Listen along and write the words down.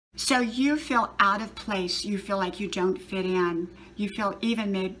So you feel out of place. You feel like you don't fit in. You feel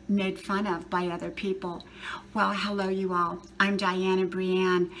even made fun of by other people. Well, hello, you all. I'm Diana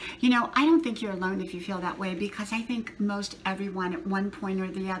Brianne. You know, I don't think you're alone if you feel that way, because I think most everyone at one point or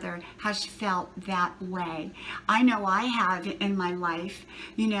the other has felt that way. I know I have in my life.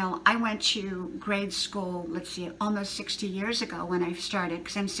 You know, I went to grade school, let's see, almost 60 years ago when I started,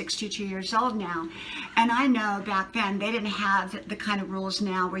 because I'm 62 years old now. And I know back then they didn't have the kind of rules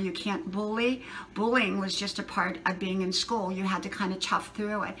now where you can't bully. Bullying was just a part of being in school. You had to kind of tough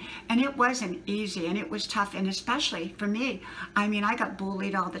through it. And it wasn't easy, and it was tough, and especially for me. I mean, I got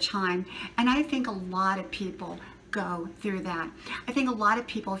bullied all the time, and I think a lot of people go through that. I think a lot of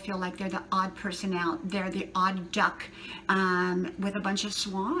people feel like they're the odd person out. They're the odd duck with a bunch of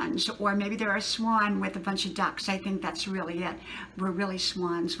swans, or maybe they're a swan with a bunch of ducks. I think that's really it. We're really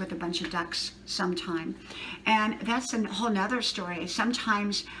swans with a bunch of ducks sometime. And that's a whole nother story.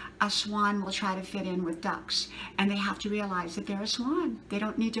 Sometimes a swan will try to fit in with ducks, and they have to realize that they're a swan. They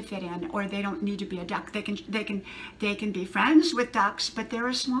don't need to fit in, or they don't need to be a duck. They can be friends with ducks, but they're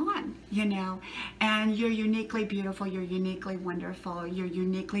a swan, you know. And you're uniquely beautiful. You're uniquely wonderful. You're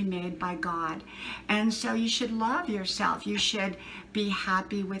uniquely made by God. And so you should love yourself. You should be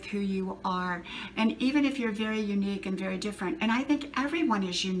happy with who you are. And even if you're very unique and very different, and I think everyone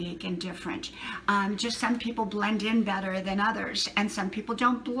is unique and different, just some people blend in better than others, and some people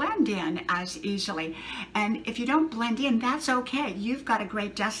don't blend in as easily. And if you don't blend in, that's okay. You've got a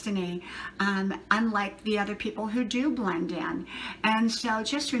great destiny, unlike the other people who do blend in. And so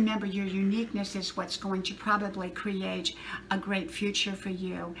just remember, your uniqueness is what's going to probably create a great future for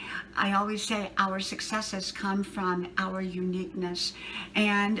you. I always say our successes come from our uniqueness.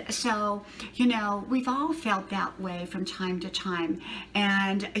 And so, you know, we've all felt that way from time to time.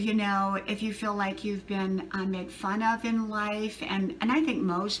 And, you know, if you feel like you've been made fun of in life, and I think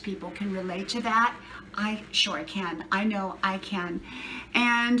most people can relate to that. I sure can. I know I can.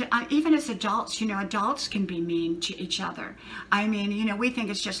 And even as adults, you know, adults can be mean to each other. I mean, you know, we think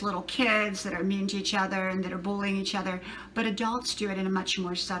it's just little kids that are mean to each other and that are bullying each other, but adults do it in a much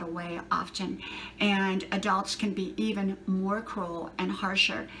more subtle way often. And adults can be even more cruel and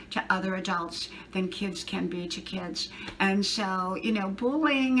harsher to other adults than kids can be to kids. And so, you know,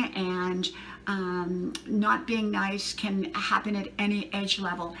 bullying and not being nice can happen at any age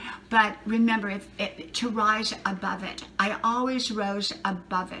level. But remember, to rise above it. I always rose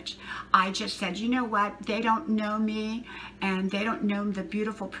above it. I just said, you know what? They don't know me, and they don't know the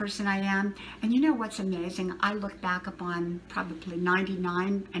beautiful person I am. And you know what's amazing? I look back upon probably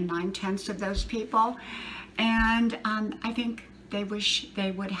 99 9/10 of those people, and I think they wish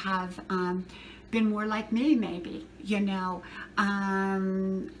they would have been more like me, maybe, you know,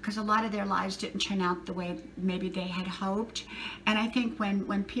 because a lot of their lives didn't turn out the way maybe they had hoped. And I think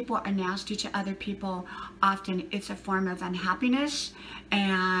when people are nasty to other people, often it's a form of unhappiness,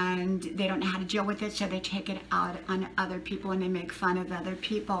 and they don't know how to deal with it, so they take it out on other people and they make fun of other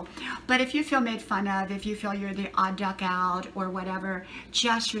people. But if you feel made fun of, if you feel you're the odd duck out or whatever,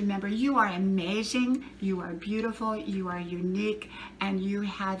 just remember, you are amazing, you are beautiful, you are unique, and you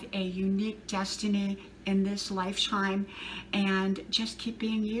have a unique destiny in this lifetime. And just keep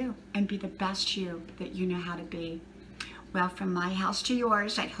being you and be the best you that you know how to be. Well, from my house to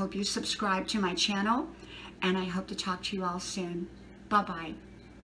yours, I hope you subscribe to my channel, and I hope to talk to you all soon. Bye-bye.